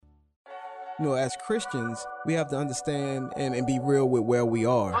As Christians, we have to understand and be real with where we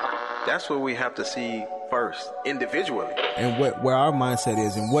are. That's what we have to see first, individually. And where our mindset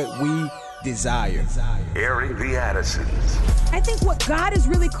is and what we desire. Airing the Addisons. I think what God is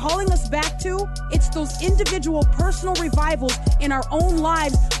really calling us back to, it's those individual personal revivals in our own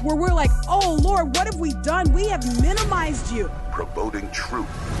lives where we're like, oh Lord, what have we done? We have minimized you. Promoting truth,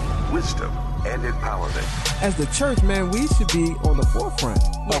 wisdom, and empowerment. As the church, man, we should be on the forefront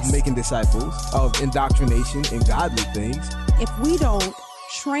of making disciples, of indoctrination and godly things. If we don't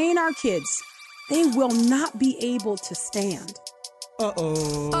train our kids, they will not be able to stand.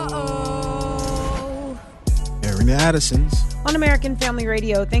 Airing the Addisons. On American Family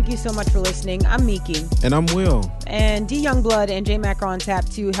Radio, thank you so much for listening. I'm Miki. And I'm Will. And D Youngblood and J Mac are on tap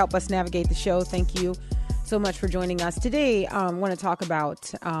to help us navigate the show. Thank you so much for joining us. Today, I want to talk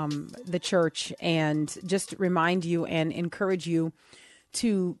about the church and just remind you and encourage you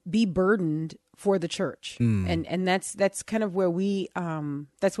to be burdened for the church. And that's kind of where we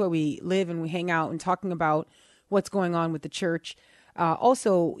live and we hang out and talking about what's going on with the church.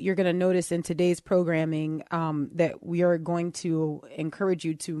 Also, you're going to notice in today's programming that we are going to encourage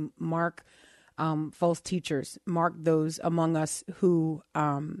you to mark false teachers, mark those among us who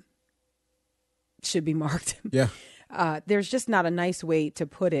should be marked. Yeah. There's just not a nice way to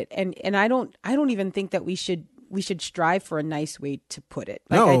put it. And I don't even think that we should strive for a nice way to put it.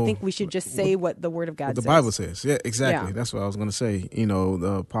 Like, no, I think we should just say what the Word of God says. The Bible says. Yeah, exactly. Yeah. That's what I was going to say.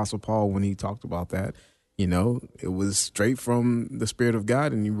 The Apostle Paul, when he talked about that, it was straight from the Spirit of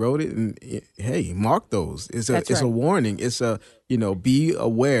God, and he wrote it. And hey, mark those. It's a warning. It's be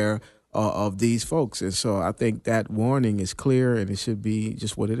aware of these folks. And so I think that warning is clear, and it should be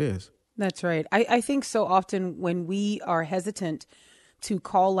just what it is. That's right. I think so often when we are hesitant to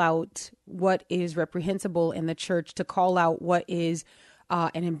call out what is reprehensible in the church, to call out what is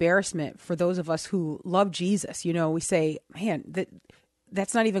an embarrassment for those of us who love Jesus, we say, man,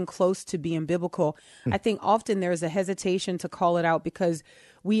 that's not even close to being biblical. I think often there's a hesitation to call it out because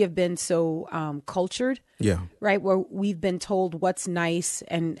we have been so cultured, right? Where we've been told what's nice,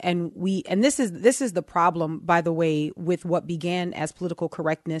 and this is the problem, by the way, with what began as political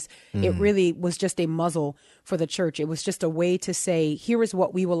correctness. It really was just a muzzle for the church. It was just a way to say, here is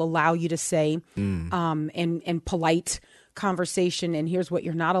what we will allow you to say, and polite conversation, and here's what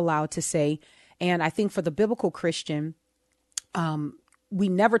you're not allowed to say. And I think for the biblical Christian, we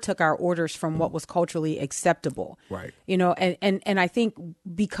never took our orders from what was culturally acceptable. Right. And I think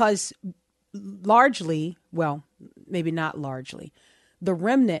because largely, well, maybe not largely, the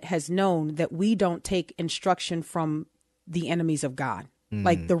remnant has known that we don't take instruction from the enemies of God.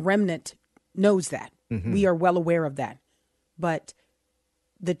 Like the remnant knows that. We are well aware of that. But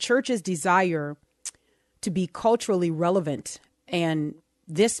the church's desire to be culturally relevant, and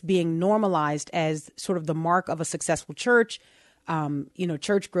this being normalized as sort of the mark of a successful church,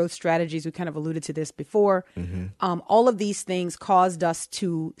 church growth strategies, we kind of alluded to this before. All of these things caused us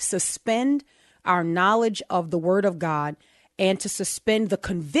to suspend our knowledge of the Word of God and to suspend the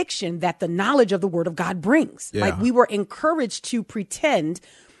conviction that the knowledge of the Word of God brings. Yeah. Like, we were encouraged to pretend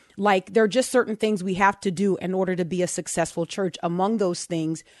like there are just certain things we have to do in order to be a successful church. Among those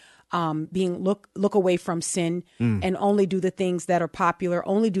things, being look away from sin and only do the things that are popular,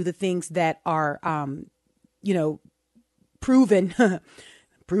 only do the things that are, proven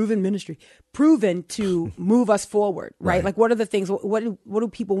ministry, proven to move us forward, right? Like, what are the things, what do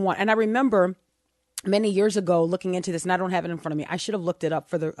people want? And I remember many years ago looking into this, and I don't have it in front of me. I should have looked it up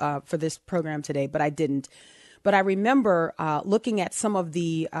for this program today, but I didn't. But I remember looking at some of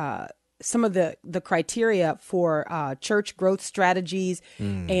the criteria for church growth strategies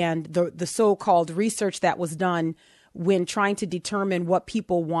and the so-called research that was done when trying to determine what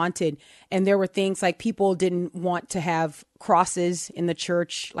people wanted. And there were things like people didn't want to have crosses in the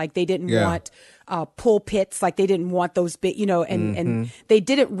church. Like, they didn't want pulpits. Like, they didn't want those big, and they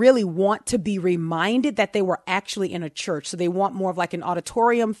didn't really want to be reminded that they were actually in a church. So they want more of like an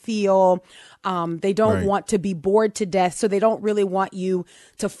auditorium feel. They don't want to be bored to death. So they don't really want you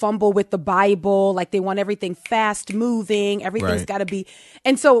to fumble with the Bible. Like, they want everything fast moving. Everything's got to be.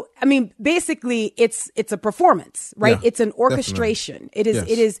 And so, I mean, basically it's a performance, right? Yeah, it's an orchestration.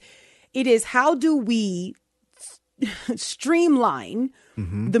 Definitely. It is how do we streamline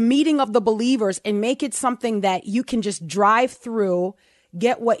the meeting of the believers and make it something that you can just drive through,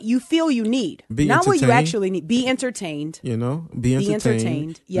 get what you feel you need, not what you actually need. Be entertained. Be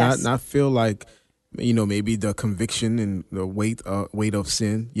entertained. Yes. Not feel like, maybe the conviction and the weight of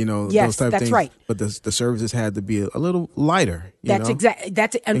sin. Yes, those type of that's things. right. But the services had to be a little lighter. That's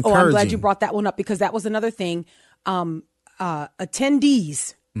exactly. And I'm glad you brought that one up, because that was another thing.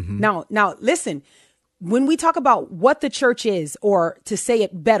 Attendees Now, listen, when we talk about what the church is, or to say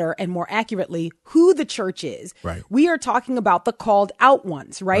it better and more accurately, who the church is, right, we are talking about the called out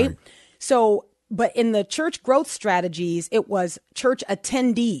ones, right? So, but in the church growth strategies, it was church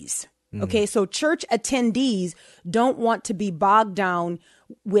attendees. Okay, so church attendees don't want to be bogged down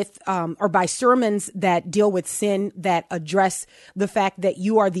with or by sermons that deal with sin, that address the fact that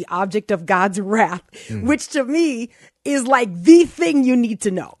you are the object of God's wrath, which to me is like the thing you need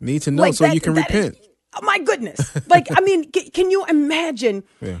to know. Like so you can repent. Oh my goodness. Like, I mean, can you imagine?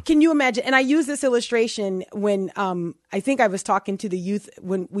 Yeah. Can you imagine? And I use this illustration when I think I was talking to the youth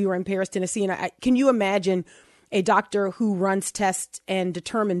when we were in Paris, Tennessee. And can you imagine a doctor who runs tests and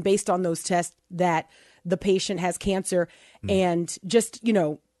determine based on those tests that the patient has cancer and just,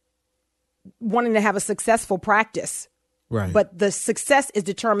 wanting to have a successful practice. Right. But the success is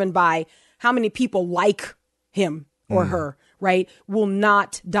determined by how many people like him or her, right? Will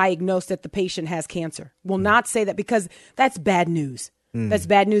not diagnose that the patient has cancer. Will not say that, because that's bad news. That's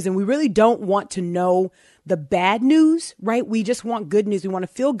bad news. And we really don't want to know the bad news, right? We just want good news. We want to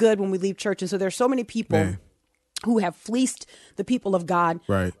feel good when we leave church. And so there's so many people who have fleeced the people of God,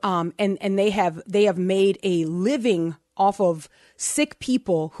 right? And they have made a living off of sick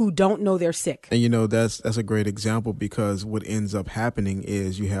people who don't know they're sick. And that's a great example, because what ends up happening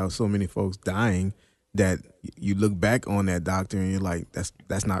is you have so many folks dying that you look back on that doctor and you're like,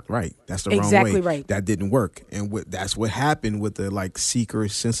 that's not right. That's the wrong way. Exactly right. That didn't work. And that's what happened with the seeker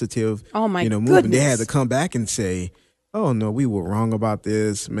sensitive movement. They had to come back and say, oh no, we were wrong about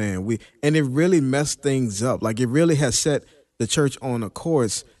this, man. And it really messed things up. Like, it really has set the church on a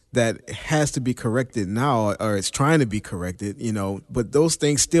course that has to be corrected now, or it's trying to be corrected, but those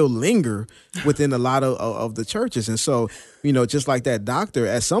things still linger within a lot of the churches. And so, just like that doctor,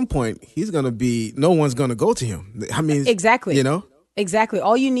 at some point, no one's going to go to him. I mean, exactly. Exactly.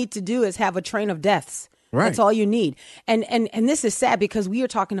 All you need to do is have a train of deaths. Right. That's all you need. And this is sad, because we are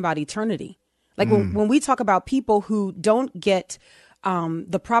talking about eternity. Like when we talk about people who don't get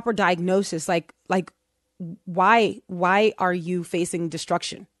the proper diagnosis, like why are you facing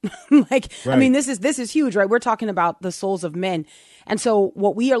destruction? I mean, this is huge, right? We're talking about the souls of men. And so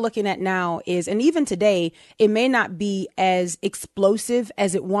what we are looking at now is, and even today, it may not be as explosive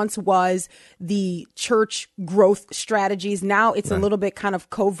as it once was, the church growth strategies. Now it's a little bit kind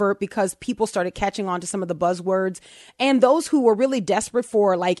of covert, because people started catching on to some of the buzzwords, and those who were really desperate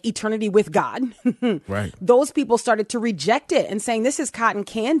for eternity with God, right? Those people started to reject it and saying, this is cotton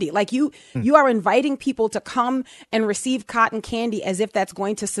candy. Like you are inviting people to come and receive cotton candy as if that's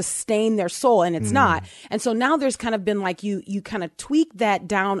going to sustain their soul, and it's not. And so now there's kind of been you kind of tweak that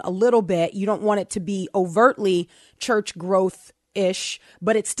down a little bit. You don't want it to be overtly church growth-ish,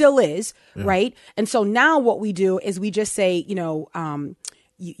 but it still is, right? And so now what we do is we just say,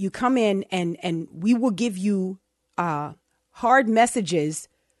 you come in and we will give you hard messages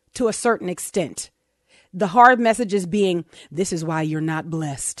to a certain extent. The hard messages being, this is why you're not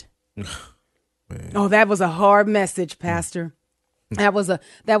blessed. Oh, that was a hard message, Pastor. That was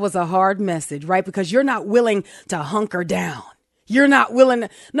a hard message, right? Because you're not willing to hunker down. You're not willing to.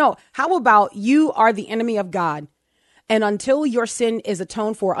 No, how about you are the enemy of God? And until your sin is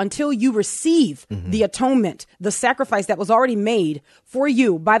atoned for, until you receive the atonement, the sacrifice that was already made for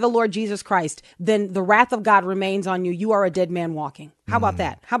you by the Lord Jesus Christ, then the wrath of God remains on you. You are a dead man walking. How about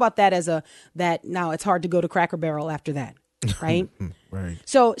that? How about that now it's hard to go to Cracker Barrel after that, right? Right.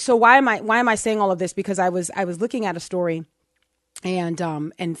 So why am I saying all of this? Because I was looking at a story and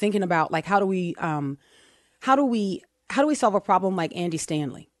thinking about how do we solve a problem like Andy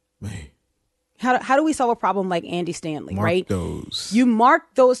Stanley? Man. How do we solve a problem like Andy Stanley, right? You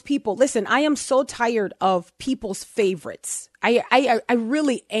mark those people. Listen, I am so tired of people's favorites. I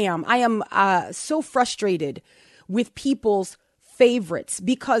really am. I am so frustrated with people's favorites,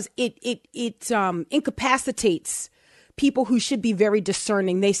 because it incapacitates people who should be very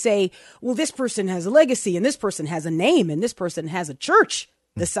discerning. They say, well, this person has a legacy, and this person has a name, and this person has a church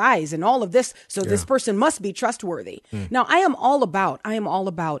the size and all of this. So this person must be trustworthy. Now, I am all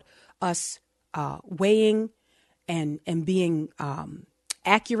about us weighing and being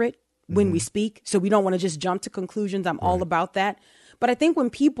accurate when we speak. So we don't want to just jump to conclusions. I'm all about that. But I think when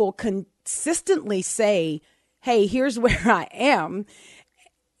people consistently say, hey, here's where I am,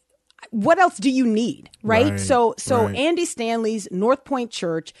 what else do you need? Right. So Andy Stanley's North Point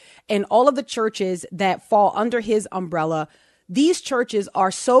Church and all of the churches that fall under his umbrella, these churches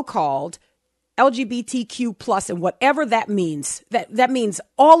are so-called LGBTQ plus, and whatever that means, that means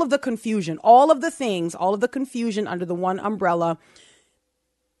all of the confusion, all of the confusion under the one umbrella.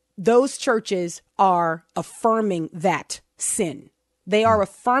 Those churches are affirming that sin. They are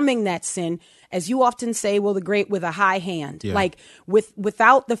affirming that sin, as you often say, with a high hand, like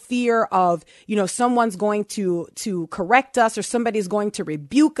without the fear of, someone's going to correct us or somebody's going to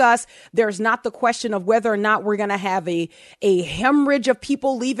rebuke us. There's not the question of whether or not we're going to have a hemorrhage of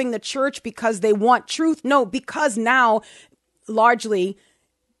people leaving the church because they want truth. No, because now largely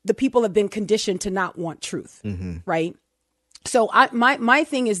the people have been conditioned to not want truth. Right. So my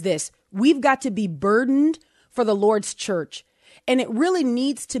thing is this. We've got to be burdened for the Lord's church. And it really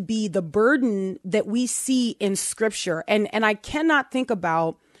needs to be the burden that we see in Scripture. And I cannot think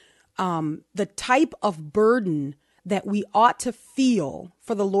about the type of burden that we ought to feel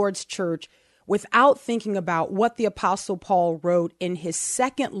for the Lord's church without thinking about what the Apostle Paul wrote in his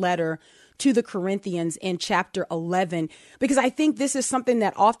second letter to the Corinthians in chapter 11, because I think this is something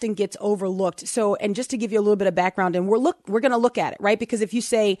that often gets overlooked. So, and just to give you a little bit of background, and we're going to look at it, right? Because if you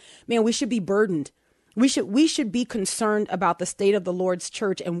say, man, we should be burdened. We should be concerned about the state of the Lord's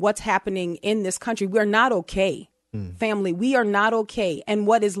church and what's happening in this country. We're not okay, family. We are not okay. And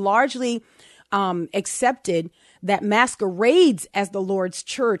what is largely accepted that masquerades as the Lord's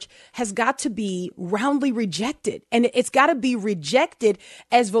church has got to be roundly rejected. And it's got to be rejected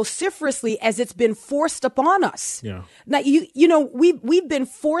as vociferously as it's been forced upon us. Yeah. Now, we've been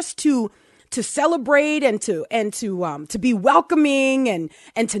forced to celebrate and to be welcoming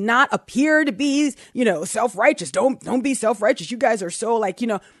and to not appear to be, self-righteous. Don't be self-righteous. You guys are so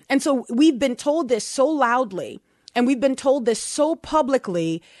and so we've been told this so loudly and we've been told this so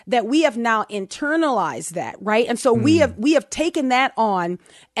publicly that we have now internalized that, right? And so we have taken that on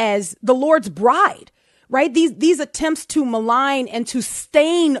as the Lord's bride. Right? These attempts to malign and to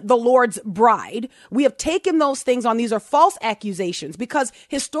stain the Lord's bride, we have taken those things on. These are false accusations because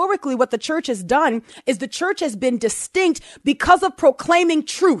historically what the church has done is the church has been distinct because of proclaiming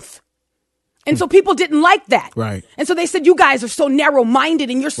truth. And so people didn't like that. Right. And so they said, you guys are so narrow-minded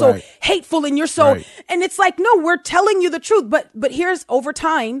and you're so hateful and you're so, and it's like, no, we're telling you the truth. But here's over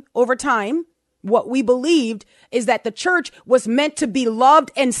time, what we believed is that the church was meant to be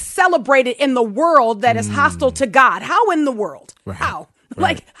loved and celebrated in the world that is hostile to God. How in the world? Right. How? Right.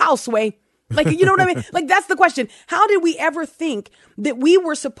 Like, how, Sway? Like, you know what I mean? Like, that's the question. How did we ever think that we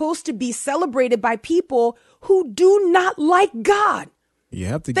were supposed to be celebrated by people who do not like God? You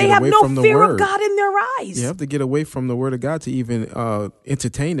have to get away from the word. They have no fear of God in their eyes. You have to get away from the word of God to even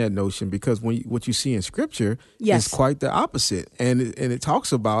entertain that notion, because what you see in Scripture is quite the opposite. And it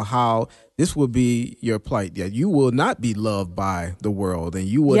talks about how this will be your plight, that you will not be loved by the world, and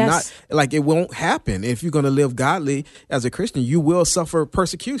you will not, it won't happen. If you're going to live godly as a Christian, you will suffer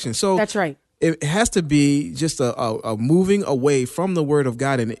persecution. So that's right. It has to be just a moving away from the word of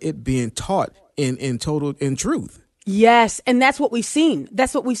God and it being taught in truth. Yes. And that's what we've seen.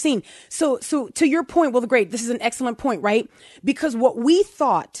 So to your point, well, great. This is an excellent point, right? Because what we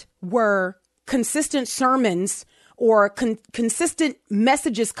thought were consistent sermons or consistent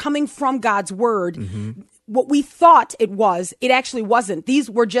messages coming from God's word, what we thought it actually wasn't. These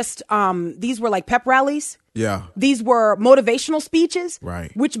were just, these were like pep rallies. Yeah. These were motivational speeches,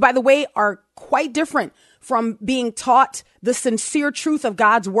 right? Which, by the way, are quite different from being taught the sincere truth of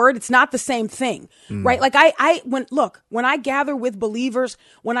God's word. It's not the same thing, right? Like when I gather with believers,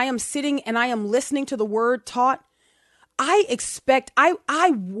 when I am sitting and I am listening to the word taught,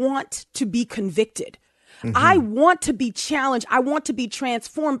 I want to be convicted. I want to be challenged. I want to be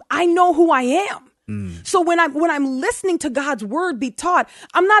transformed. I know who I am. So when I'm listening to God's word be taught,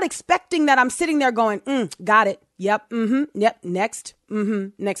 I'm not expecting that I'm sitting there going, got it. Yep. Yep. Next.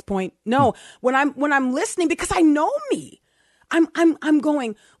 Next point. No, when I'm listening, because I know me, I'm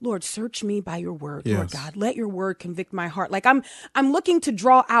going, Lord, search me by your word. Yes. Lord God, let your word convict my heart. Like I'm looking to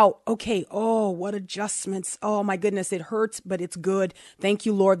draw out, okay, oh, what adjustments. Oh my goodness, it hurts, but it's good. Thank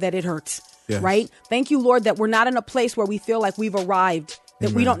you, Lord, that it hurts. Yes. Right? Thank you, Lord, that we're not in a place where we feel like we've arrived,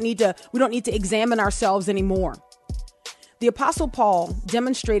 that Amen. we don't need to examine ourselves anymore. The Apostle Paul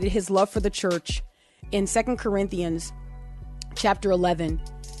demonstrated his love for the church in 2 Corinthians chapter 11.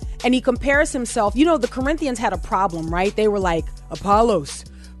 And he compares himself. The Corinthians had a problem, right? They were like Apollos,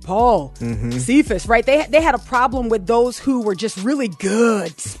 Paul, Cephas, right? They had a problem with those who were just really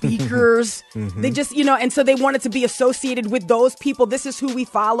good speakers. They just, and so they wanted to be associated with those people. This is who we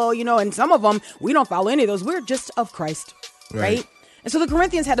follow, and some of them, we don't follow any of those. We're just of Christ, right? And so the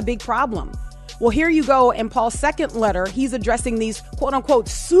Corinthians had a big problem. Well, here you go. In Paul's second letter, he's addressing these quote unquote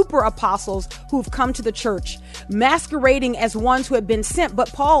super apostles who've come to the church, masquerading as ones who had been sent.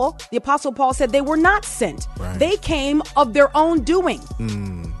 But the apostle Paul said they were not sent. Right. They came of their own doing.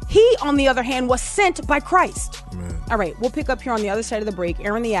 He, on the other hand, was sent by Christ. Amen. All right, we'll pick up here on the other side of the break.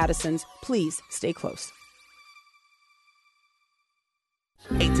 Aaron the Addisons, please stay close.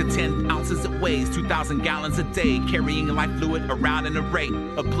 8 to 10 ounces it weighs, 2,000 gallons a day, carrying life fluid around an array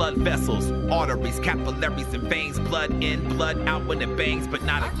of blood vessels, arteries, capillaries, and veins. Blood in, blood out when it bangs, but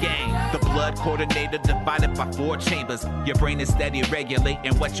not a gang. The blood coordinator divided by 4 chambers. Your brain is steady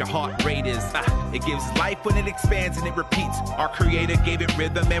regulating what your heart rate is. It gives life when it expands and it repeats. Our creator gave it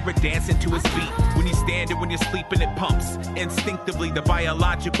rhythm and we're dancing to its beat. When you stand and when you're sleeping, it pumps. Instinctively, the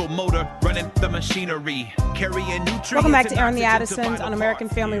biological motor running the machinery, carrying nutrients. Welcome back to Airing the Addisons on American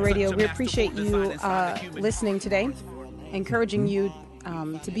Family Radio. We appreciate you listening today, encouraging you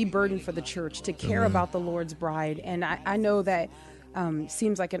to be burdened for the church, to care about the Lord's bride. And I know that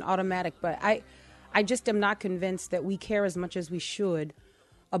seems like an automatic, but I just am not convinced that we care as much as we should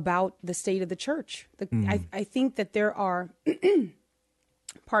about the state of the church. I think that there are,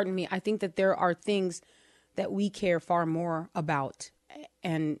 pardon me, I think that there are things that we care far more about,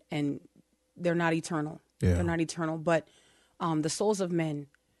 and they're not eternal. Yeah. They're not eternal, but the souls of men,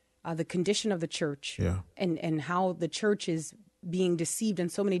 the condition of the church, and how the church is being deceived in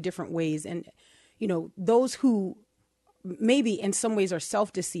so many different ways. And, you know, those who maybe in some ways are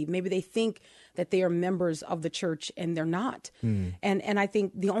self-deceived, maybe they think that they are members of the church and they're not. And I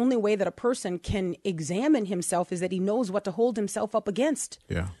think the only way that a person can examine himself is that he knows what to hold himself up against.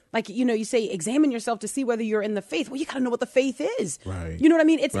 Yeah. Like, you know, you say, examine yourself to see whether you're in the faith. Well, you got to know what the faith is. Right. You know what I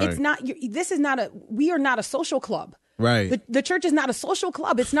mean? It's not, we are not a social club. Right. The church is not a social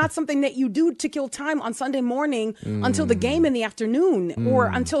club. It's not something that you do to kill time on Sunday morning until the game in the afternoon or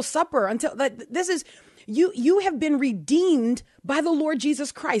until supper, until this is, you have been redeemed by the Lord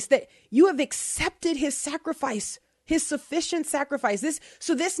Jesus Christ, that you have accepted his sacrifice, his sufficient sacrifice.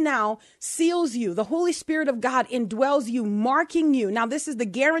 This now seals you. The Holy Spirit of God indwells you, marking you. Now, this is the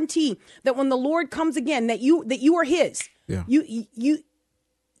guarantee that when the Lord comes again, that you are his. Yeah. You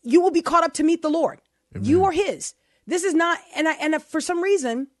will be caught up to meet the Lord. Amen. You are his. This is not, and for some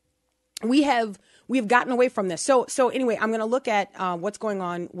reason, we have gotten away from this. So anyway, I'm going to look at what's going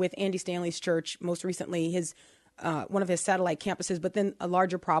on with Andy Stanley's church, most recently his one of his satellite campuses, but then a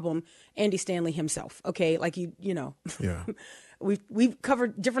larger problem, Andy Stanley himself. Okay, like you know, yeah, we've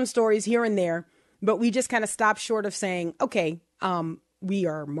covered different stories here and there, but we just kind of stopped short of saying, okay, we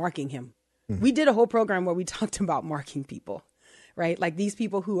are marking him. We did a whole program where we talked about marking people, right? Like these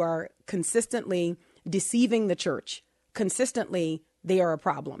people who are consistently deceiving the church, consistently, they are a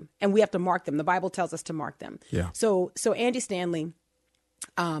problem and we have to mark them. The Bible tells us to mark them. Yeah. So Andy Stanley,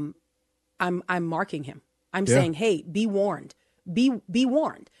 I'm marking him. I'm saying, hey, be warned, be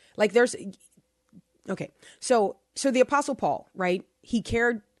warned. Like okay. So the Apostle Paul, right? He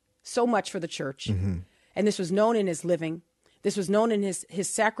cared so much for the church, and this was known in his living. This was known in his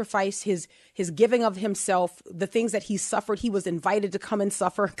sacrifice, his giving of himself, the things that he suffered. He was invited to come and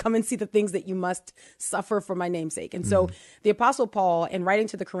suffer, come and see the things that you must suffer for my name's sake. And so the Apostle Paul, in writing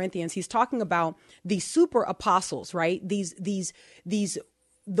to the Corinthians, he's talking about the super apostles, right?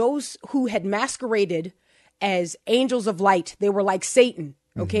 Those who had masqueraded as angels of light. They were like Satan.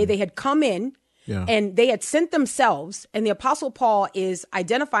 Okay. They had come in and they had sent themselves, and the Apostle Paul is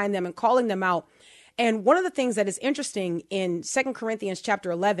identifying them and calling them out. And one of the things that is interesting in 2 Corinthians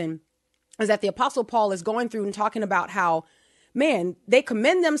chapter 11 is that the Apostle Paul is going through and talking about how, man, they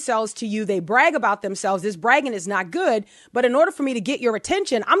commend themselves to you. They brag about themselves. This bragging is not good. But in order for me to get your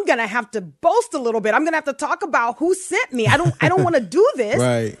attention, I'm going to have to boast a little bit. I'm going to have to talk about who sent me. I don't want to do this.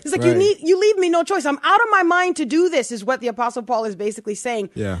 Right, it's like you leave me no choice. I'm out of my mind to do this, is what the Apostle Paul is basically saying.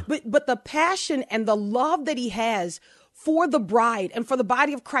 Yeah. But the passion and the love that he has for the bride and for the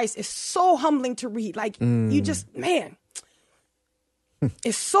body of Christ is so humbling to read. Like you just, man,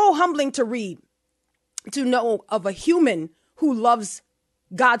 it's so humbling to read, to know of a human who loves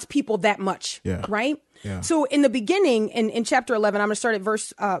God's people that much. Yeah. Right. Yeah. So in the beginning, in chapter 11, I'm going to start at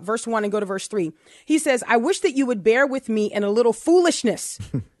verse 1 and go to verse 3. He says, I wish that you would bear with me in a little foolishness,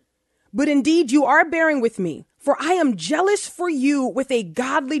 but indeed you are bearing with me. For I am jealous for you with a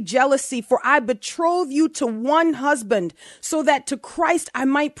godly jealousy, for I betroth you to one husband, so that to Christ I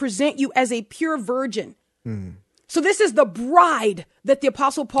might present you as a pure virgin. So this is the bride that the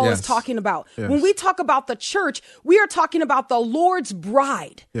Apostle Paul is talking about. Yes. When we talk about the church, we are talking about the Lord's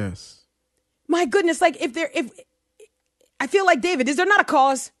bride. Yes. My goodness, like if I feel like David, is there not a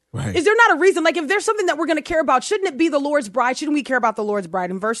cause? Right. Is there not a reason? Like if there's something that we're going to care about, shouldn't it be the Lord's bride? Shouldn't we care about the Lord's bride?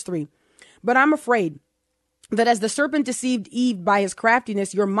 In verse 3, but I'm afraid that as the serpent deceived Eve by his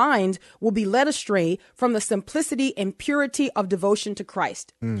craftiness, your minds will be led astray from the simplicity and purity of devotion to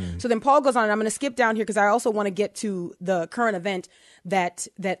Christ. So then Paul goes on, and I'm going to skip down here because I also want to get to the current event that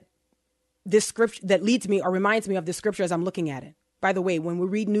this scripture that leads me or reminds me of this scripture as I'm looking at it. By the way, when we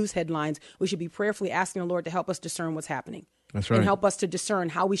read news headlines, we should be prayerfully asking the Lord to help us discern what's happening. That's right. And help us to discern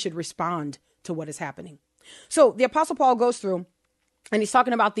how we should respond to what is happening. So the Apostle Paul goes through and he's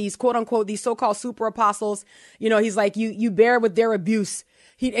talking about these quote unquote, these so-called super apostles. You know, he's like, you bear with their abuse.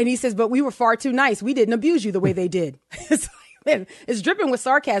 He says, but we were far too nice. We didn't abuse you the way they did. It's like, man, it's dripping with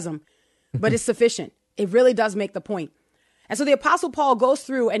sarcasm, but it's sufficient. It really does make the point. And so the Apostle Paul goes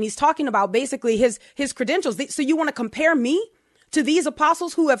through and he's talking about basically his credentials. So you want to compare me to these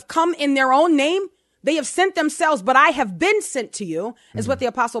apostles who have come in their own name? They have sent themselves, but I have been sent to you, is what the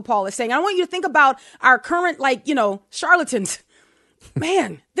Apostle Paul is saying. I want you to think about our current, charlatans.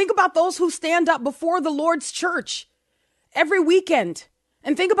 Man, think about those who stand up before the Lord's church every weekend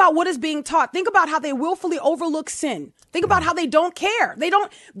and think about what is being taught. Think about how they willfully overlook sin. Think about how they don't care. They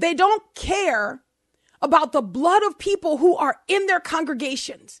don't care about the blood of people who are in their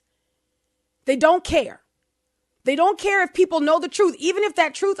congregations. They don't care. They don't care if people know the truth. Even if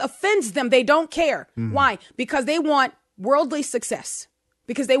that truth offends them, they don't care. Why? Because they want worldly success,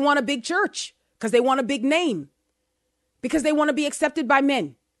 because they want a big church, because they want a big name, because they want to be accepted by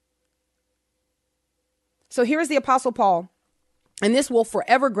men. So here's the Apostle Paul, and this will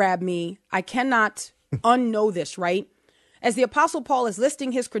forever grab me. I cannot unknow this, right? As the Apostle Paul is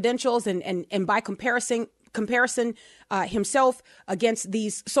listing his credentials and by comparison himself against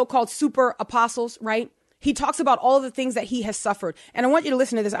these so-called super apostles, right? He talks about all the things that he has suffered. And I want you to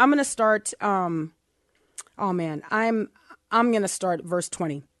listen to this. I'm going to start, I'm going to start verse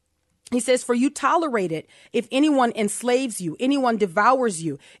 20. He says, for you tolerate it if anyone enslaves you, anyone devours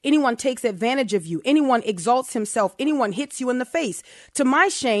you, anyone takes advantage of you, anyone exalts himself, anyone hits you in the face. To my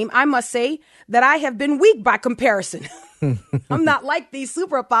shame, I must say that I have been weak by comparison. I'm not like these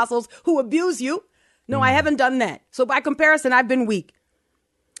super apostles who abuse you. No, I haven't done that. So by comparison, I've been weak.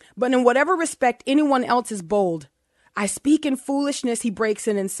 But in whatever respect anyone else is bold, I speak in foolishness, he breaks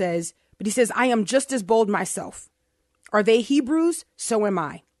in and says, but he says, I am just as bold myself. Are they Hebrews? So am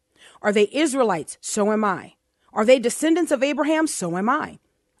I. Are they Israelites? So am I. Are they descendants of Abraham? So am I.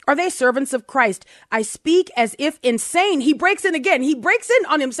 Are they servants of Christ? I speak as if insane. He breaks in again. He breaks in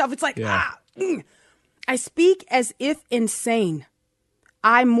on himself. It's like, I speak as if insane.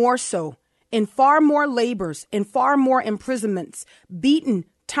 I more so, in far more labors, in far more imprisonments, beaten,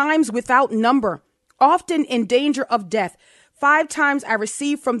 times without number, often in danger of death. 5 times I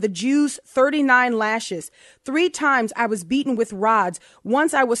received from the Jews 39 lashes. 3 times I was beaten with rods.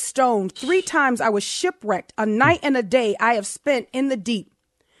 Once I was stoned. 3 times I was shipwrecked. A night and a day I have spent in the deep.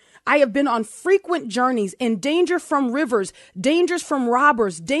 I have been on frequent journeys, in danger from rivers, dangers from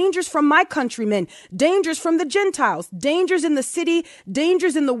robbers, dangers from my countrymen, dangers from the Gentiles, dangers in the city,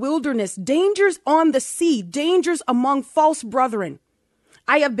 dangers in the wilderness, dangers on the sea, dangers among false brethren.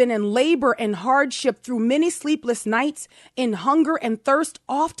 I have been in labor and hardship through many sleepless nights, in hunger and thirst,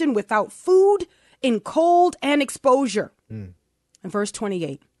 often without food, in cold and exposure. And verse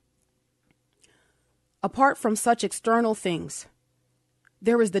 28. Apart from such external things,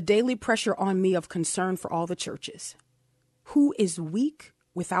 there is the daily pressure on me of concern for all the churches. Who is weak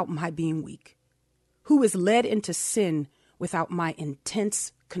without my being weak? Who is led into sin without my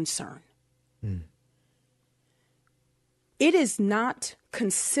intense concern? It is not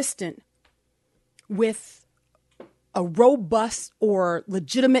consistent with a robust or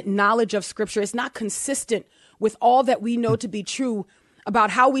legitimate knowledge of Scripture. It's not consistent with all that we know to be true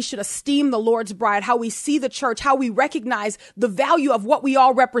about how we should esteem the Lord's bride, how we see the church, how we recognize the value of what we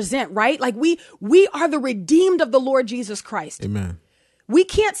all represent, right? Like we are the redeemed of the Lord Jesus Christ. Amen. We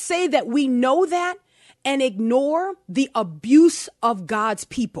can't say that we know that and ignore the abuse of God's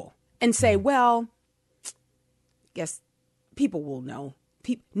people and say, well, guess people will know.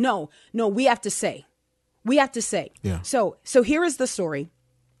 No, we have to say. Yeah. So here is the story.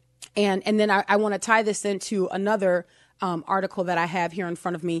 And then I want to tie this into another article that I have here in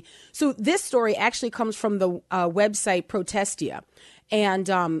front of me. So this story actually comes from the website Protestia. And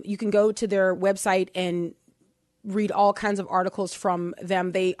you can go to their website and read all kinds of articles from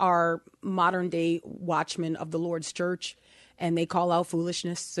them. They are modern day watchmen of the Lord's church, and they call out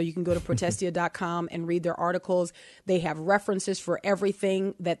foolishness. So you can go to protestia.com and read their articles. They have references for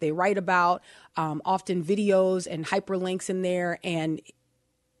everything that they write about, often videos and hyperlinks in there. And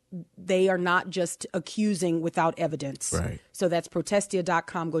they are not just accusing without evidence. Right. So that's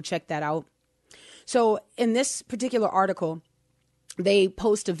protestia.com. Go check that out. So in this particular article, they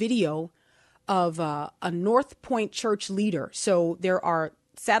post a video of a North Point church leader. So there are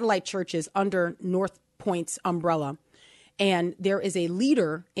satellite churches under North Point's umbrella. And there is a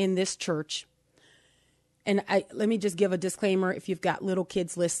leader in this church. And let me just give a disclaimer. If you've got little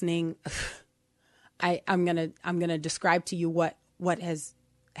kids listening, I'm gonna describe to you what has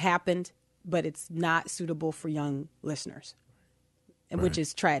happened, but it's not suitable for young listeners. which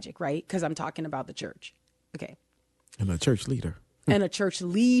is tragic, right? Because I'm talking about the church. Okay. And a church leader. And a church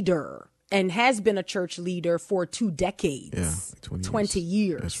leader, and has been a church leader for 2 decades. Yeah, like 20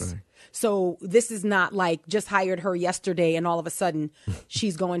 years. That's right. So this is not like just hired her yesterday and all of a sudden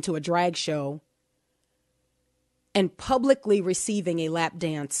she's going to a drag show and publicly receiving a lap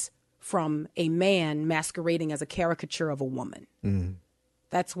dance from a man masquerading as a caricature of a woman. Mm.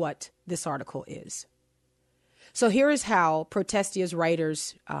 That's what this article is. So here is how Protestia's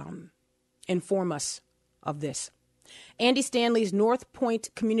writers inform us of this. Andy Stanley's North Point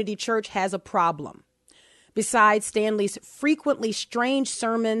Community Church has a problem. Besides Stanley's frequently strange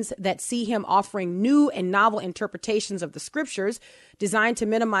sermons that see him offering new and novel interpretations of the scriptures designed to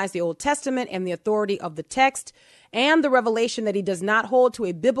minimize the Old Testament and the authority of the text, and the revelation that he does not hold to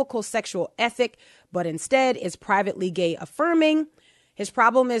a biblical sexual ethic, but instead is privately gay affirming, his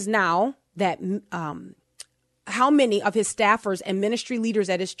problem is now that how many of his staffers and ministry leaders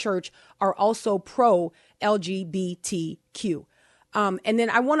at his church are also pro-LGBTQ. And then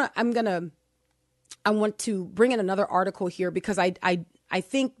I want to bring in another article here because I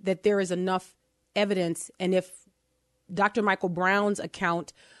think that there is enough evidence. And if Dr. Michael Brown's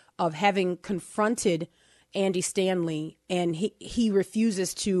account of having confronted Andy Stanley and he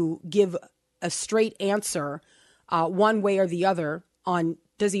refuses to give a straight answer one way or the other on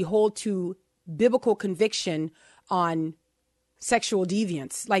does he hold to biblical conviction on sexual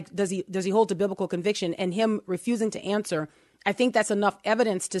deviance? Like, does he hold to biblical conviction, and him refusing to answer? I think that's enough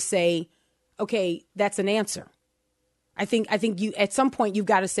evidence to say, okay, that's an answer. I think you at some point you've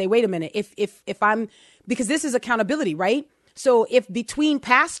got to say, wait a minute, if I'm, because this is accountability, right? So if between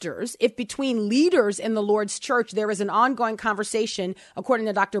pastors, if between leaders in the Lord's church, there is an ongoing conversation, according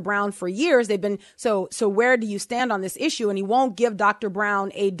to Dr. Brown, for years, they've been, so where do you stand on this issue? And he won't give Dr.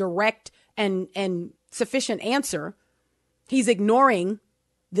 Brown a direct and sufficient answer. He's ignoring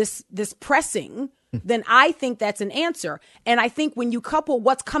this pressing. Then I think that's an answer. And I think when you couple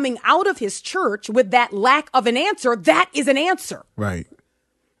what's coming out of his church with that lack of an answer, that is an answer. Right.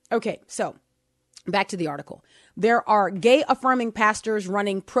 Okay, so back to the article. There are gay affirming pastors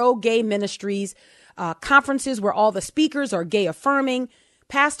running pro-gay ministries, conferences where all the speakers are gay affirming,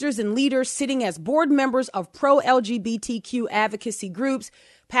 pastors and leaders sitting as board members of pro-LGBTQ advocacy groups,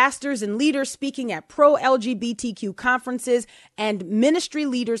 pastors and leaders speaking at pro-LGBTQ conferences, and ministry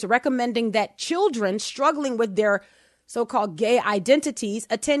leaders recommending that children struggling with their so-called gay identities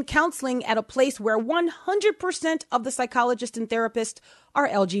attend counseling at a place where 100% of the psychologists and therapists are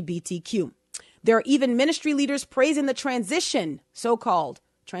LGBTQ. There are even ministry leaders praising the so-called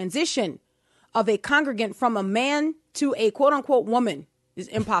transition of a congregant from a man to a quote unquote woman is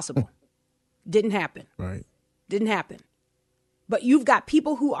impossible. Didn't happen. Right. Didn't happen. But you've got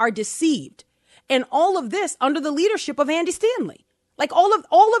people who are deceived, and all of this under the leadership of Andy Stanley. Like all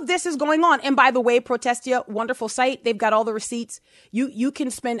of this is going on. And by the way, Protestia, wonderful site. They've got all the receipts. You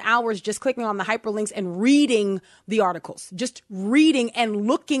can spend hours just clicking on the hyperlinks and reading the articles, just reading and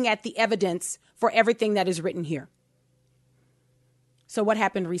looking at the evidence for everything that is written here. So what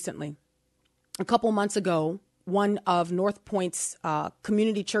happened recently? A couple months ago, one of North Point's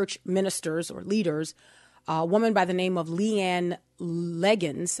community church ministers or leaders, a woman by the name of Leanne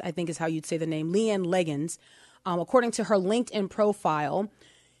Leggins, I think is how you'd say the name, Leanne Leggins, according to her LinkedIn profile,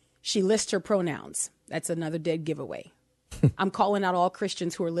 she lists her pronouns. That's another dead giveaway. I'm calling out all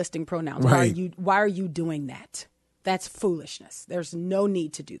Christians who are listing pronouns. Right. Why are you doing that? That's foolishness. There's no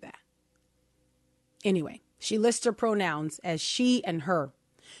need to do that. Anyway, she lists her pronouns as she and her.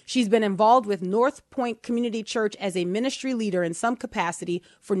 She's been involved with North Point Community Church as a ministry leader in some capacity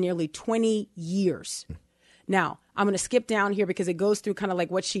for nearly 20 years. Now, I'm going to skip down here because it goes through kind of like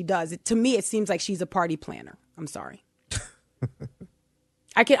what she does. To me, it seems like she's a party planner. I'm sorry.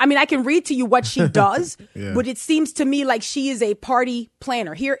 I can read to you what she does, yeah. But it seems to me like she is a party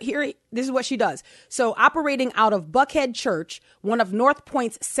planner. Here, this is what she does. So operating out of Buckhead Church, one of North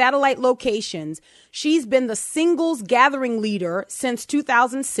Point's satellite locations, she's been the singles gathering leader since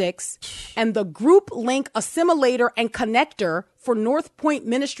 2006 and the group link assimilator and connector for North Point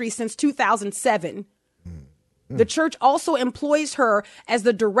Ministry since 2007. The church also employs her as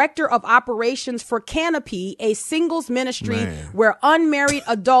the director of operations for Canopy, a singles ministry where unmarried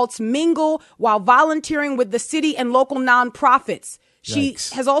adults mingle while volunteering with the city and local nonprofits. She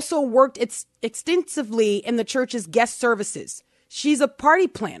has also worked extensively in the church's guest services. She's a party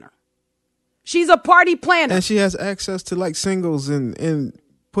planner. And she has access to like singles and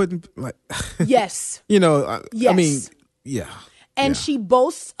putting like, yes. Yes. I mean, yeah. And she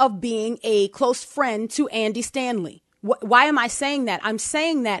boasts of being a close friend to Andy Stanley. Why am I saying that? I'm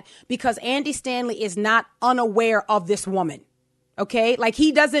saying that because Andy Stanley is not unaware of this woman. Okay. Like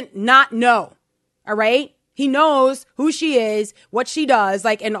he doesn't not know. All right. He knows who she is, what she does.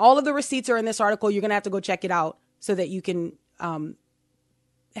 Like, and all of the receipts are in this article. You're going to have to go check it out so that you can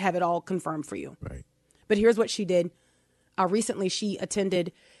have it all confirmed for you. Right. But here's what she did. Recently, she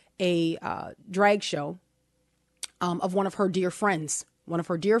attended a drag show of one of her dear friends.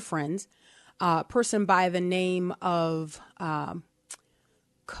 A person by the name of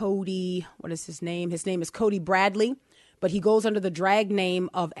Cody. What is his name? His name is Cody Bradley, but he goes under the drag name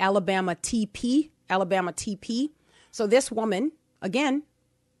of Alabama TP. So this woman, again,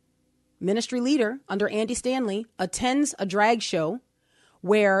 ministry leader under Andy Stanley, attends a drag show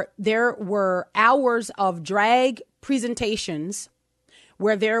where there were hours of drag presentations,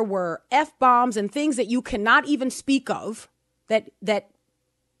 where there were F-bombs and things that you cannot even speak of that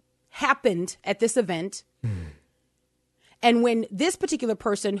happened at this event. And when this particular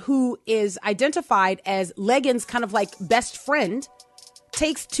person, who is identified as Leggins' kind of like best friend,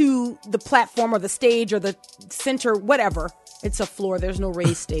 takes to the platform or the stage or the center, whatever, it's a floor, there's no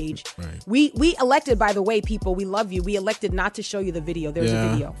raised stage. Right. We elected, by the way, people, we love you. We elected not to show you the video. There's a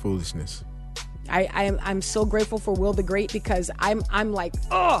video. Foolishness. I'm so grateful for Will the Great, because I'm like,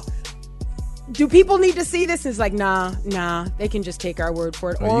 oh, do people need to see this? It's like, nah, they can just take our word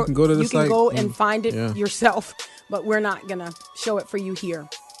for it. Or you can go to the site. Go and find it yourself, but we're not going to show it for you here.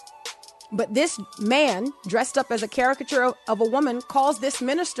 But this man, dressed up as a caricature of a woman, calls this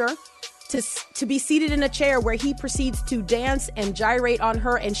minister to be seated in a chair, where he proceeds to dance and gyrate on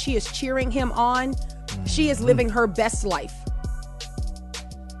her, and she is cheering him on. She is living her best life.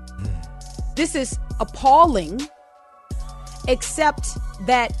 This is appalling, except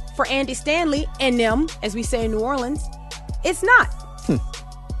that for Andy Stanley and them, as we say in New Orleans, it's not.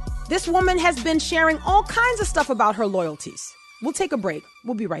 This woman has been sharing all kinds of stuff about her loyalties. We'll take a break.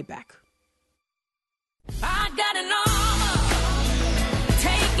 We'll be right back. I got an armor.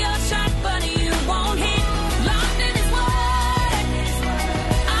 Take your shot, but you won't hit. Locked in his word.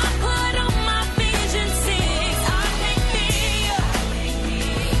 I put on my Vision 6. I can't feel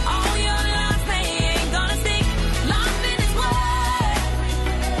all your lies, they ain't gonna stick. Locked in his word.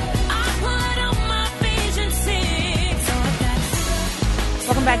 I put on my Vision 6.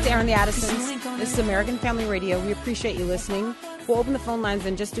 Welcome back to Aaron the Addisons. This is American Family Radio. We appreciate you listening. We'll open the phone lines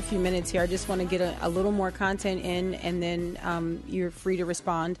in just a few minutes here. I just want to get a little more content in, and then you're free to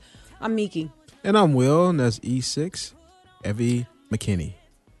respond. I'm Miki. And I'm Will, and that's E6, Evie McKinney.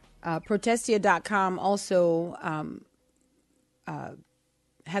 Protestia.com also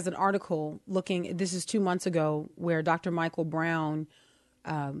has an article looking, this is 2 months ago, where Dr. Michael Brown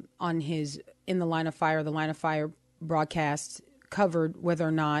on his In the Line of Fire broadcast covered whether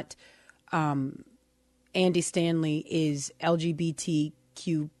or not Andy Stanley is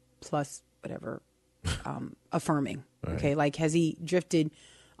LGBTQ plus whatever affirming. Right. Okay, like, has he drifted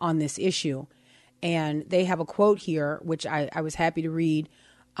on this issue? And they have a quote here, which I was happy to read,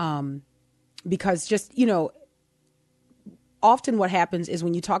 because just, often what happens is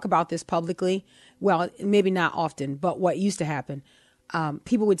when you talk about this publicly, well, maybe not often, but what used to happen,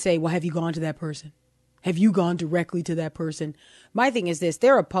 people would say, well, have you gone to that person? Have you gone directly to that person? My thing is this: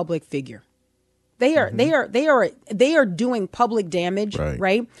 they're a public figure. They are doing public damage,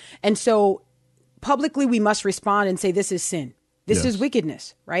 right? And so publicly we must respond and say this is sin. This is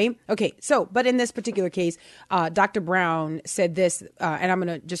wickedness, right? Okay, so, but in this particular case, Dr. Brown said this, and I'm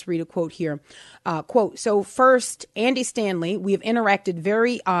going to just read a quote here. Quote, so first, Andy Stanley, we have interacted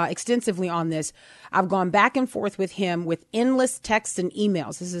very extensively on this. I've gone back and forth with him with endless texts and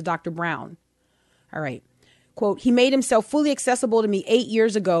emails. This is Dr. Brown. All right. Quote, he made himself fully accessible to me 8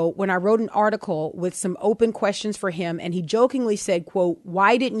 years ago when I wrote an article with some open questions for him. And he jokingly said, quote,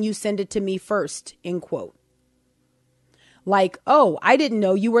 why didn't you send it to me first? End quote. Like, oh, I didn't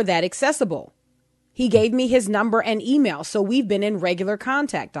know you were that accessible. He gave me his number and email. So we've been in regular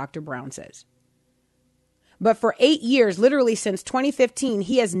contact, Dr. Brown says. But for 8 years, literally since 2015,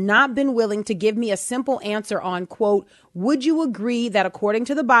 he has not been willing to give me a simple answer on, quote, would you agree that according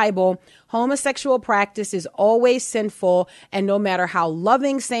to the Bible, homosexual practice is always sinful, and no matter how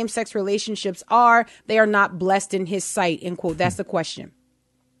loving same-sex relationships are, they are not blessed in his sight, end quote. That's the question.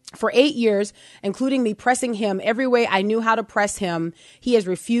 For 8 years, including me pressing him every way I knew how to press him, he has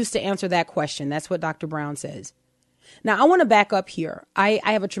refused to answer that question. That's what Dr. Brown says. Now, I want to back up here. I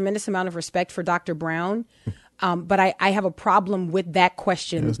have a tremendous amount of respect for Dr. Brown, but I have a problem with that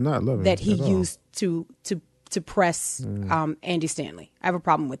question that he used to press Andy Stanley. I have a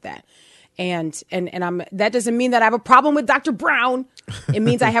problem with that. And that doesn't mean that I have a problem with Dr. Brown. It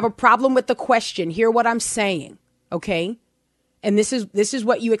means I have a problem with the question. Hear what I'm saying, okay? And this is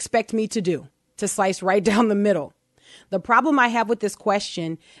what you expect me to do, to slice right down the middle. The problem I have with this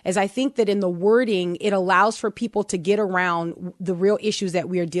question is I think that in the wording, it allows for people to get around the real issues that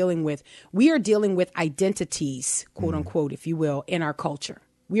we are dealing with. We are dealing with identities, quote unquote, if you will, in our culture.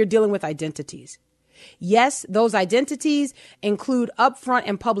 We are dealing with identities. Yes, those identities include upfront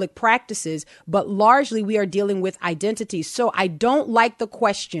and public practices, but largely we are dealing with identities. So I don't like the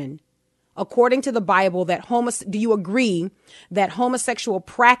question, according to the Bible, that do you agree that homosexual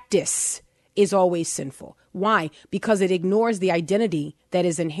practice is always sinful? Why? Because it ignores the identity that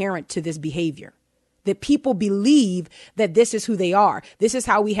is inherent to this behavior. That people believe that this is who they are. This is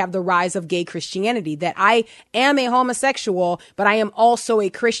how we have the rise of gay Christianity, that I am a homosexual, but I am also a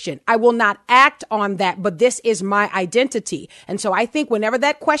Christian. I will not act on that, but this is my identity. And so I think whenever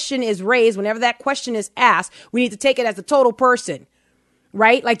that question is raised, whenever that question is asked, we need to take it as a total person.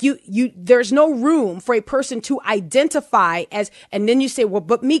 Right? Like there's no room for a person to identify as, and then you say, well,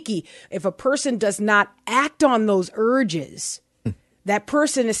 but Miki, if a person does not act on those urges, that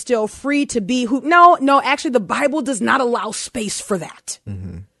person is still free to be who? No, actually the Bible does not allow space for that.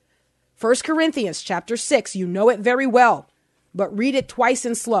 1 Corinthians chapter 6, you know it very well, but read it twice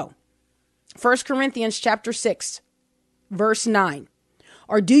and slow. 1 Corinthians chapter 6, verse 9.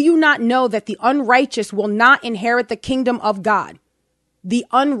 Or do you not know that the unrighteous will not inherit the kingdom of God? The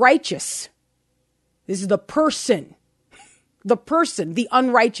unrighteous, this is the person, the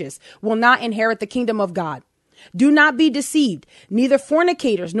unrighteous will not inherit the kingdom of God. Do not be deceived, neither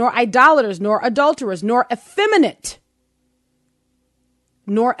fornicators, nor idolaters, nor adulterers, nor effeminate.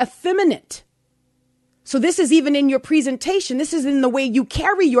 So this is even in your presentation. This is in the way you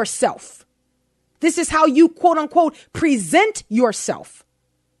carry yourself. This is how you, quote unquote, present yourself.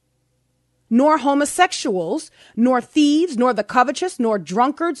 Nor homosexuals, nor thieves, nor the covetous, nor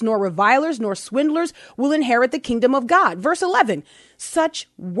drunkards, nor revilers, nor swindlers will inherit the kingdom of God. Verse 11, such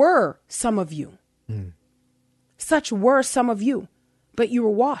were some of you. Such were some of you, but you were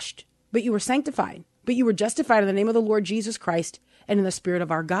washed, but you were sanctified, but you were justified in the name of the Lord Jesus Christ and in the Spirit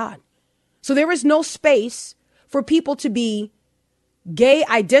of our God. So there is no space for people to be gay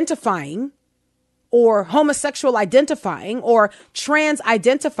identifying or homosexual identifying or trans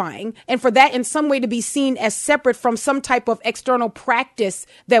identifying, and for that in some way to be seen as separate from some type of external practice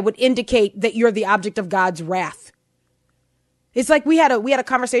that would indicate that you're the object of God's wrath. It's like we had a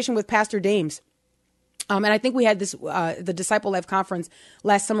conversation with Pastor Dames. And I think we had this, the Disciple Life conference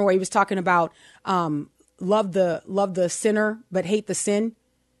last summer where he was talking about, love the sinner, but hate the sin.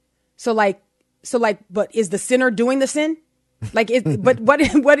 So but is the sinner doing the sin? How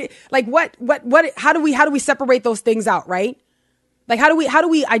do we separate those things out? Right? Like, how do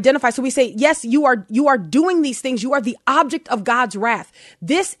we identify? So we say, yes, you are doing these things. You are the object of God's wrath.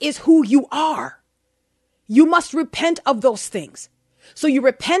 This is who you are. You must repent of those things. So you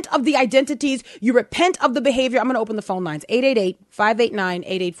repent of the identities. You repent of the behavior. I'm going to open the phone lines.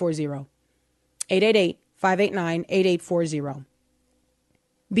 888-589-8840. 888-589-8840.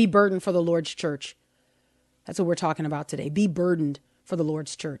 Be burdened for the Lord's church. That's what we're talking about today. Be burdened for the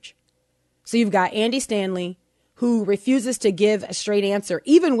Lord's church. So you've got Andy Stanley, who refuses to give a straight answer,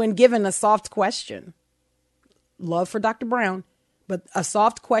 even when given a soft question. Love for Dr. Brown, but a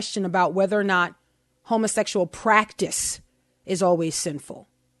soft question about whether or not homosexual practice is always sinful.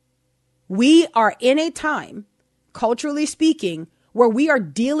 We are in a time, culturally speaking, where we are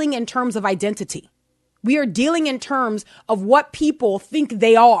dealing in terms of identity. We are dealing in terms of what people think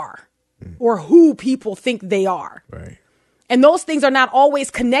they are or who people think they are. Right. And those things are not always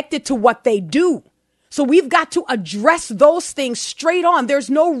connected to what they do. So we've got to address those things straight on.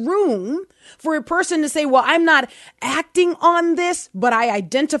 There's no room for a person to say, well, I'm not acting on this, but I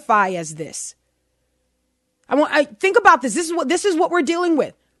identify as this. I think about this. This is what we're dealing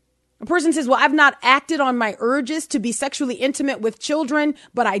with. A person says, well, I've not acted on my urges to be sexually intimate with children,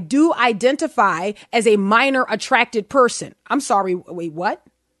 but I do identify as a minor attracted person. I'm sorry. Wait, what?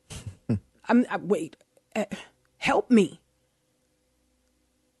 Help me.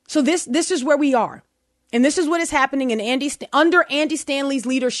 So this is where we are. And this is what is happening under Andy Stanley's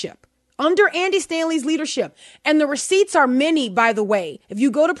leadership. Under Andy Stanley's leadership. And the receipts are many, by the way. If you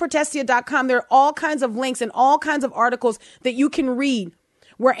go to Protestia.com, there are all kinds of links and all kinds of articles that you can read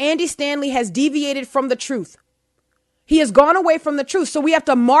where Andy Stanley has deviated from the truth. He has gone away from the truth. So we have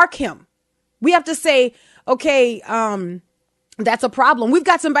to mark him. We have to say, okay, that's a problem. We've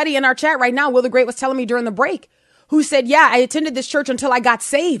got somebody in our chat right now, Will the Great was telling me during the break, who said, yeah, I attended this church until I got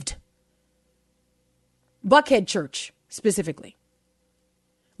saved. Buckhead Church, specifically.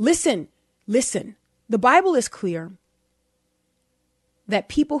 Listen. The Bible is clear that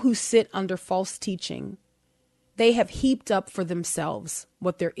people who sit under false teaching, they have heaped up for themselves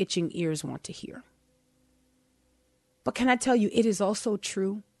what their itching ears want to hear. But can I tell you, it is also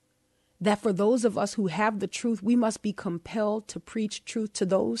true that for those of us who have the truth, we must be compelled to preach truth to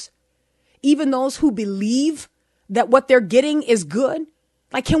those, even those who believe that what they're getting is good.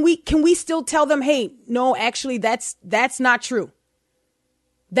 Like, can we still tell them, hey, no, actually, that's not true.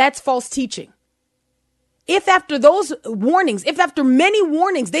 That's false teaching. If after those warnings, if after many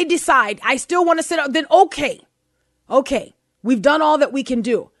warnings, they decide, I still want to sit out, then okay, we've done all that we can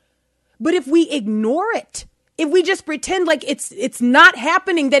do. But if we ignore it, if we just pretend like it's not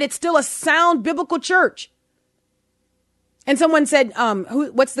happening, that it's still a sound biblical church. And someone said,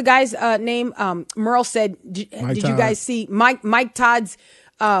 what's the guy's name? Merle said, did you guys see Mike Todd's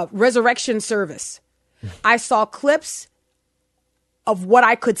resurrection service? I saw clips of what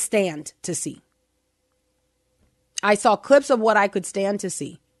I could stand to see. I saw clips of what I could stand to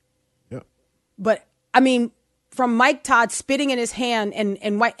see. Yep. But I mean, from Mike Todd spitting in his hand and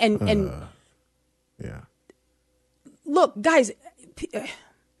yeah. Look, guys,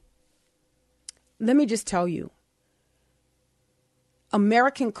 let me just tell you,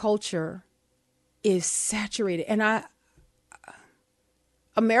 American culture is saturated, and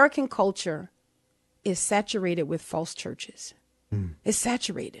American culture is saturated with false churches. It's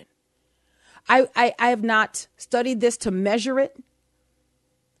saturated. I have not studied this to measure it.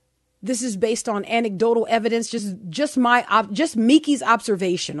 This is based on anecdotal evidence, just Miki's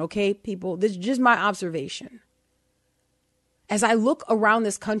observation, okay, people? This is just my observation. As I look around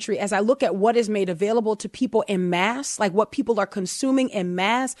this country, as I look at what is made available to people en masse, like what people are consuming en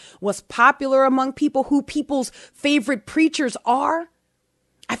masse, what's popular among people, who people's favorite preachers are,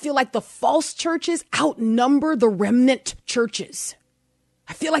 I feel like the false churches outnumber the remnant churches.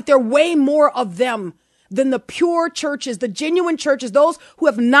 I feel like there are way more of them than the pure churches, the genuine churches, those who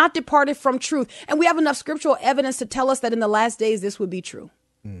have not departed from truth. And we have enough scriptural evidence to tell us that in the last days, this would be true.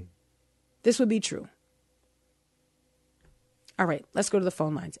 This would be true. All right, let's go to the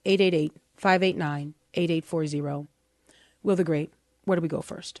phone lines. 888-589-8840. Will the Great, where do we go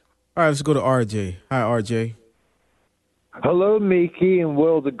first? All right, let's go to RJ. Hi, RJ. Hello, Miki and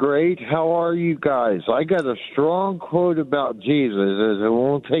Will the Great. How are you guys? I got a strong quote about Jesus, as it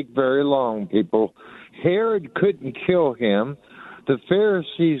won't take very long, people. Herod couldn't kill him. The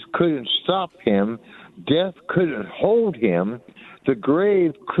Pharisees couldn't stop him. Death couldn't hold him. The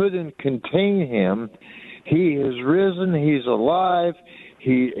grave couldn't contain him. He is risen. He's alive.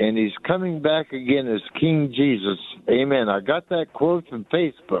 And he's coming back again as King Jesus. Amen. I got that quote from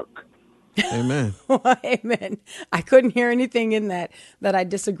Facebook. Amen. Amen. I couldn't hear anything in that I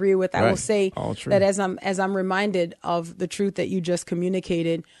disagree with. I will say that as I'm reminded of the truth that you just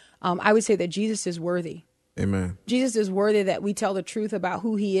communicated, I would say that Jesus is worthy. Amen. Jesus is worthy that we tell the truth about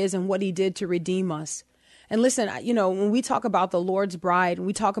who he is and what he did to redeem us. And listen, when we talk about the Lord's bride,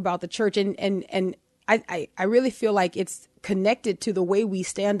 we talk about the church, and I really feel like it's connected to the way we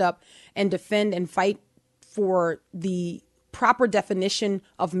stand up and defend and fight for the proper definition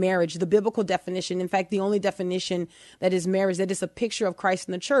of marriage, the biblical definition. In fact, the only definition that is marriage, that is a picture of Christ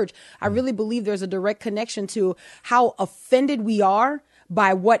in the church. I really believe there's a direct connection to how offended we are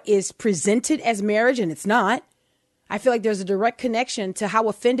by what is presented as marriage, and it's not. I feel like there's a direct connection to how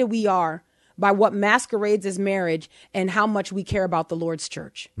offended we are by what masquerades as marriage and how much we care about the Lord's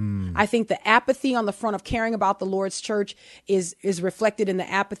church. I think the apathy on the front of caring about the Lord's church is reflected in the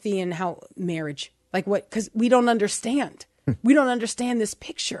apathy in how marriage, like what, because we don't understand. We don't understand this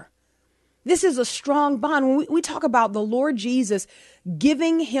picture. This is a strong bond. When we talk about the Lord Jesus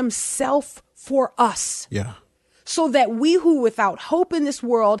giving himself for us. Yeah. So that we who without hope in this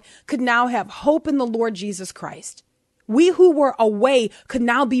world could now have hope in the Lord Jesus Christ. We who were away could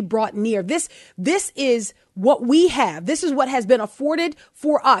now be brought near. This is what we have. This is what has been afforded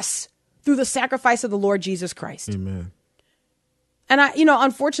for us through the sacrifice of the Lord Jesus Christ. Amen. And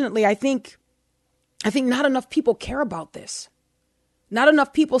unfortunately, I think not enough people care about this. Not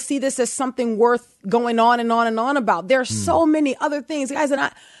enough people see this as something worth going on and on and on about. There are so many other things, guys.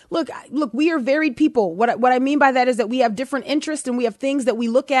 And look, we are varied people. What I mean by that is that we have different interests and we have things that we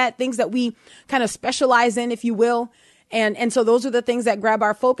look at, things that we kind of specialize in, if you will. And so those are the things that grab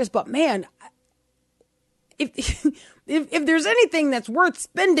our focus. But man, if there's anything that's worth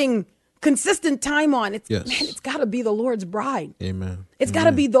spending consistent time on, it's got to be the Lord's bride. Amen. It's got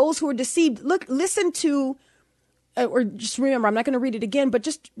to be those who are deceived. Listen to, or just remember, I'm not going to read it again, but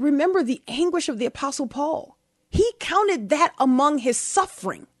just remember the anguish of the Apostle Paul. He counted that among his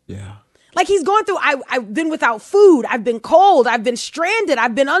suffering. Yeah. Like he's going through, I've been without food. I've been cold. I've been stranded.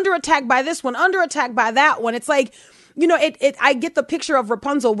 I've been under attack by this one, under attack by that one. It's like, I get the picture of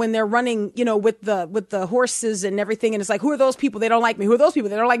Rapunzel when they're running, with the horses and everything. And it's like, who are those people? They don't like me. Who are those people?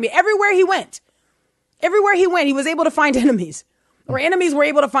 They don't like me. Everywhere he went. Everywhere he went, he was able to find enemies, or enemies were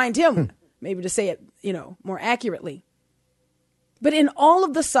able to find him, maybe to say it, more accurately. But in all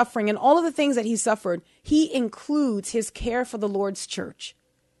of the suffering and all of the things that he suffered, he includes his care for the Lord's church.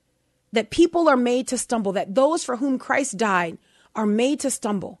 That people are made to stumble, that those for whom Christ died are made to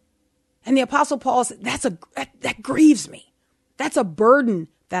stumble. And the Apostle Paul said, that grieves me. That's a burden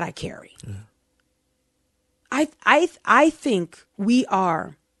that I carry. Yeah. I think we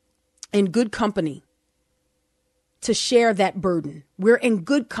are in good company to share that burden. We're in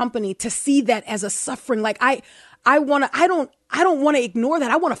good company to see that as a suffering. Like I don't want to ignore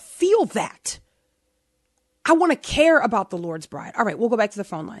that. I want to feel that. I want to care about the Lord's bride. All right, we'll go back to the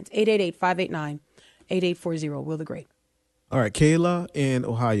phone lines. 888-589-8840. Will the Great. All right, Kayla in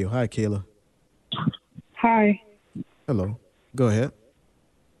Ohio. Hi, Kayla. Hi. Hello. Go ahead.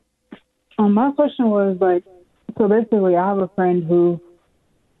 My question was so basically I have a friend who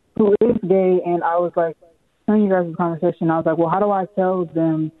is gay, and I was telling you guys this conversation. I was like, well, how do I tell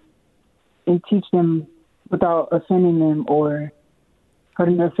them and teach them without offending them or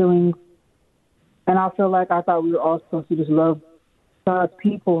hurting their feelings? And I feel like I thought we were all supposed to just love God's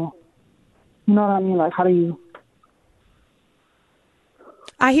people. You know what I mean? How do you?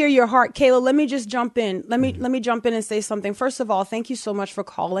 I hear your heart, Kayla. Let me just jump in. Let me jump in and say something. First of all, thank you so much for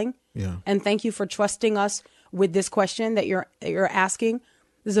calling. Yeah. And thank you for trusting us with this question that you're asking.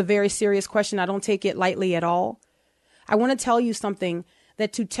 This is a very serious question. I don't take it lightly at all. I want to tell you something,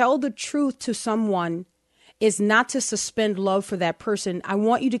 that to tell the truth to someone is not to suspend love for that person. I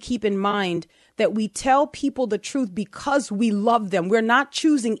want you to keep in mind that we tell people the truth because we love them. We're not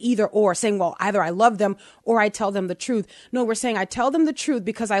choosing either or, saying, well, either I love them or I tell them the truth. No, we're saying I tell them the truth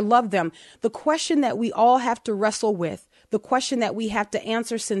because I love them. The question that we all have to wrestle with, the question that we have to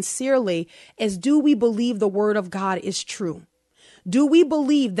answer sincerely is, do we believe the word of God is true? Do we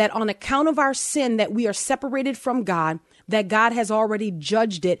believe that on account of our sin that we are separated from God, that God has already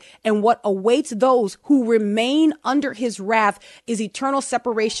judged it, and what awaits those who remain under his wrath is eternal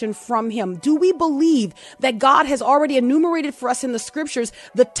separation from him? Do we believe that God has already enumerated for us in the scriptures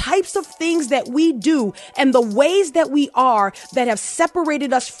the types of things that we do and the ways that we are that have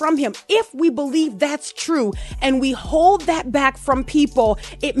separated us from him? If we believe that's true and we hold that back from people,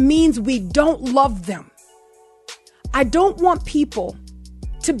 it means we don't love them. I don't want people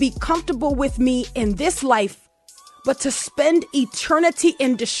to be comfortable with me in this life, but to spend eternity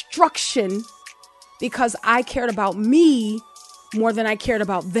in destruction because I cared about me more than I cared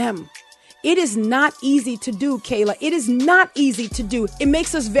about them. It is not easy to do, Kayla. It is not easy to do. It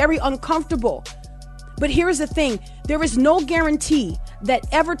makes us very uncomfortable. But here's the thing. There is no guarantee that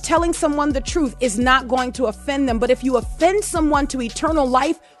ever telling someone the truth is not going to offend them. But if you offend someone to eternal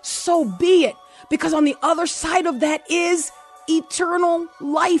life, so be it. Because on the other side of that is eternal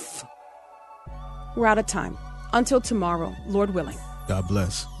life. We're out of time. Until tomorrow, Lord willing. God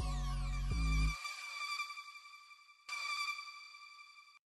bless.